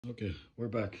Okay, we're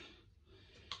back.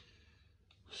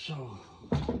 So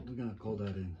we're gonna call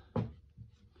that in.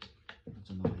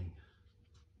 That's annoying.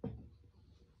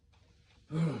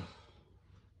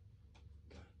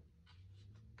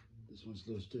 This one's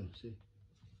loose too, see?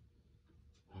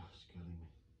 Oh, it's killing me.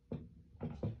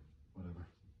 Whatever.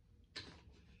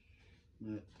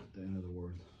 Not the end of the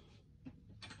world.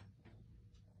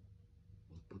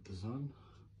 We'll put this on.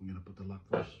 We're gonna put the lock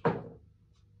first.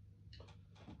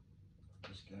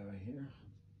 This guy right here.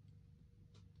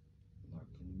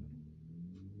 Locked in the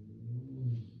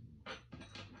middle.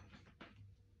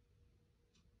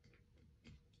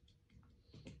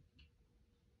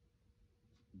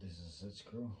 This is a set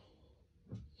screw.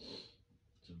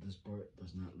 So this part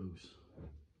does not loose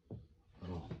at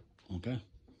all. Okay.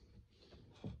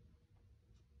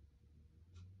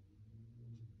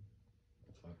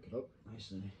 Lock it up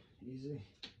nice and easy.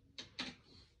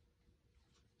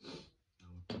 Now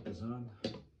we'll put this on.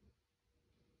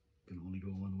 Can only go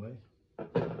one way.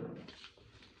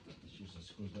 Let's use the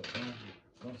screws that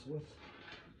comes with.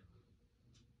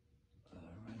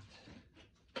 Alright.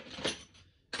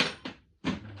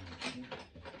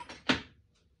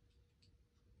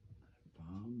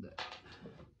 Found that.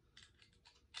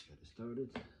 Get it started.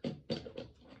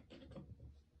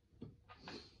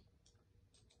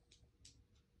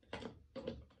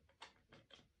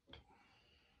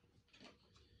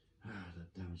 That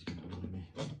damage is gonna bother me.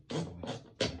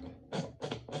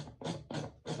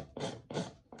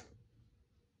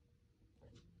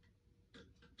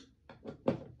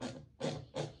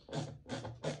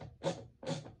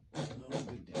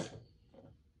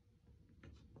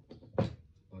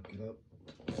 Lock it up.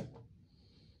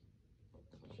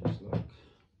 Just lock.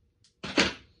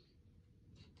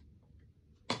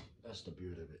 That's the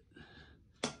beauty of it.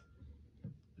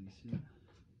 You see it?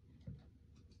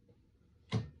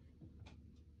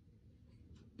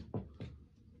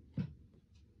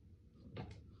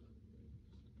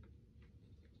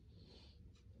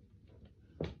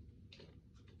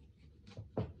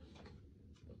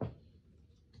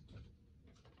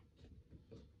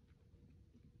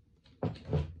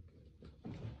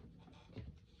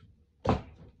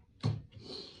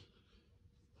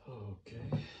 Okay.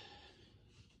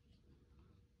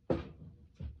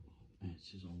 And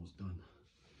she's almost done.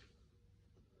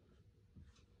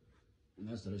 And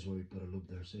that's the reason why we put a loop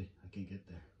there. See, I can't get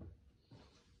there.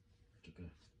 It's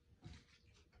okay.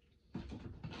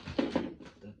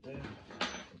 Put that there.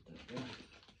 Put that there.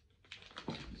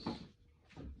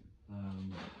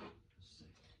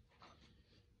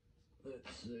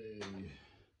 Let's see.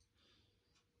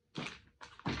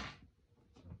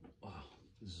 Wow,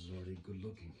 this is already good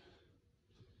looking.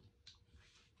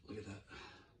 Look at that.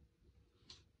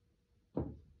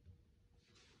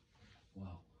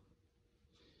 Wow.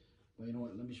 Well, you know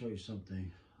what? Let me show you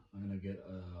something. I'm gonna get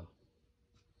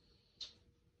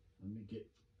let me get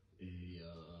a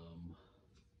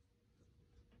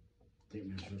tape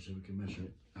measure so we can measure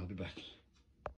it. I'll be back.